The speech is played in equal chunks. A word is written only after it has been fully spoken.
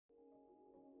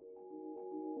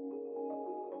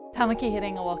Tāmaki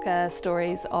Herenga Waka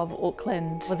Stories of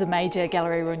Auckland was a major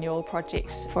gallery renewal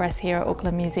project for us here at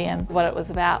Auckland Museum. What it was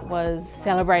about was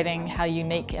celebrating how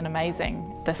unique and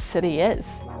amazing this city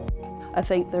is. I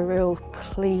think the real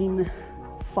clean,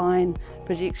 fine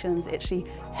projections actually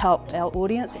helped our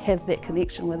audience have that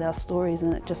connection with our stories,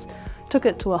 and it just took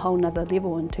it to a whole nother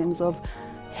level in terms of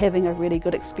having a really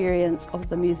good experience of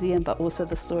the museum, but also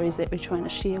the stories that we're trying to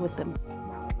share with them.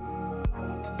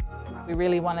 We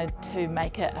really wanted to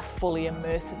make it a fully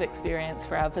immersive experience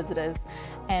for our visitors,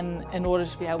 and in order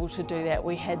to be able to do that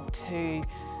we had to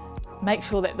make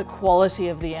sure that the quality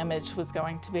of the image was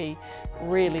going to be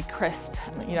really crisp,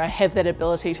 have that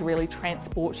ability to really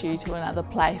transport you to another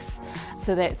place.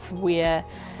 So that's where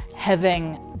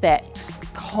having that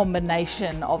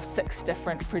combination of 6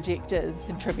 different projectors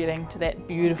contributing to that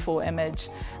beautiful image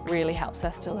really helps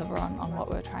us deliver on what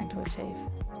we're trying to achieve.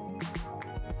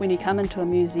 When you come into a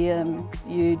museum,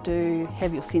 you do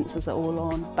have your senses are all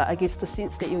on, but I guess the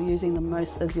sense that you're using the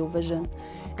most is your vision.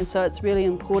 And so it's really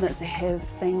important to have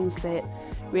things that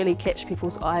really catch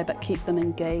people's eye but keep them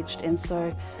engaged. And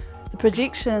so the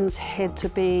projections had to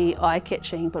be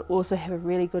eye-catching but also have a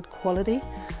really good quality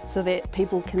so that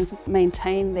people can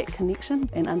maintain that connection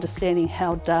and understanding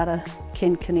how data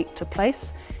can connect to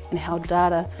place and how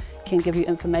data can give you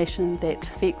information that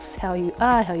affects how you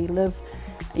are, how you live,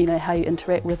 how you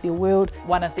interact with your world.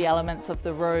 One of the elements of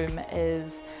the room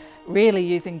is really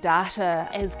using data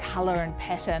as colour and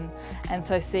pattern, and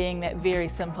so seeing that very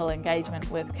simple engagement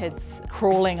with kids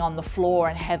crawling on the floor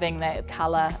and having that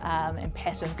colour and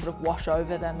pattern sort of wash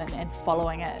over them and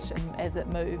following it as it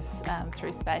moves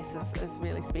through space is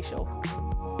really special.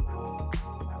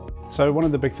 So one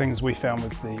of the big things we found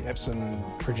with the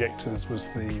Epson projectors was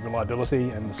the reliability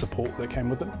and the support that came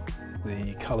with them.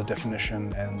 The colour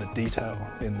definition and the detail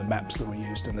in the maps that we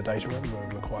used in the data room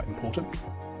were quite important.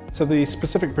 So the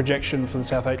specific projection for the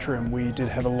South Atrium, we did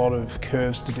have a lot of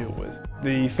curves to deal with.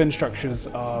 The fin structures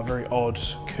are very odd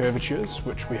curvatures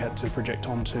which we had to project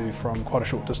onto from quite a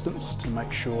short distance to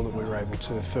make sure that we were able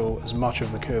to fill as much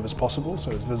of the curve as possible, so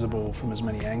it's visible from as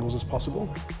many angles as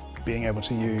possible. Being able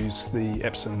to use the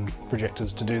Epson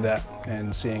projectors to do that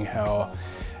and seeing how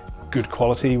good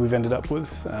quality we've ended up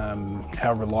with,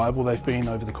 how reliable they've been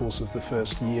over the course of the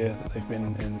first year that they've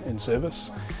been in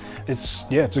service. It's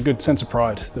a good sense of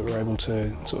pride that we're able to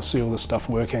sort of see all this stuff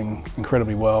working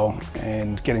incredibly well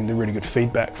and getting the really good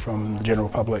feedback from the general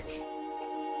public.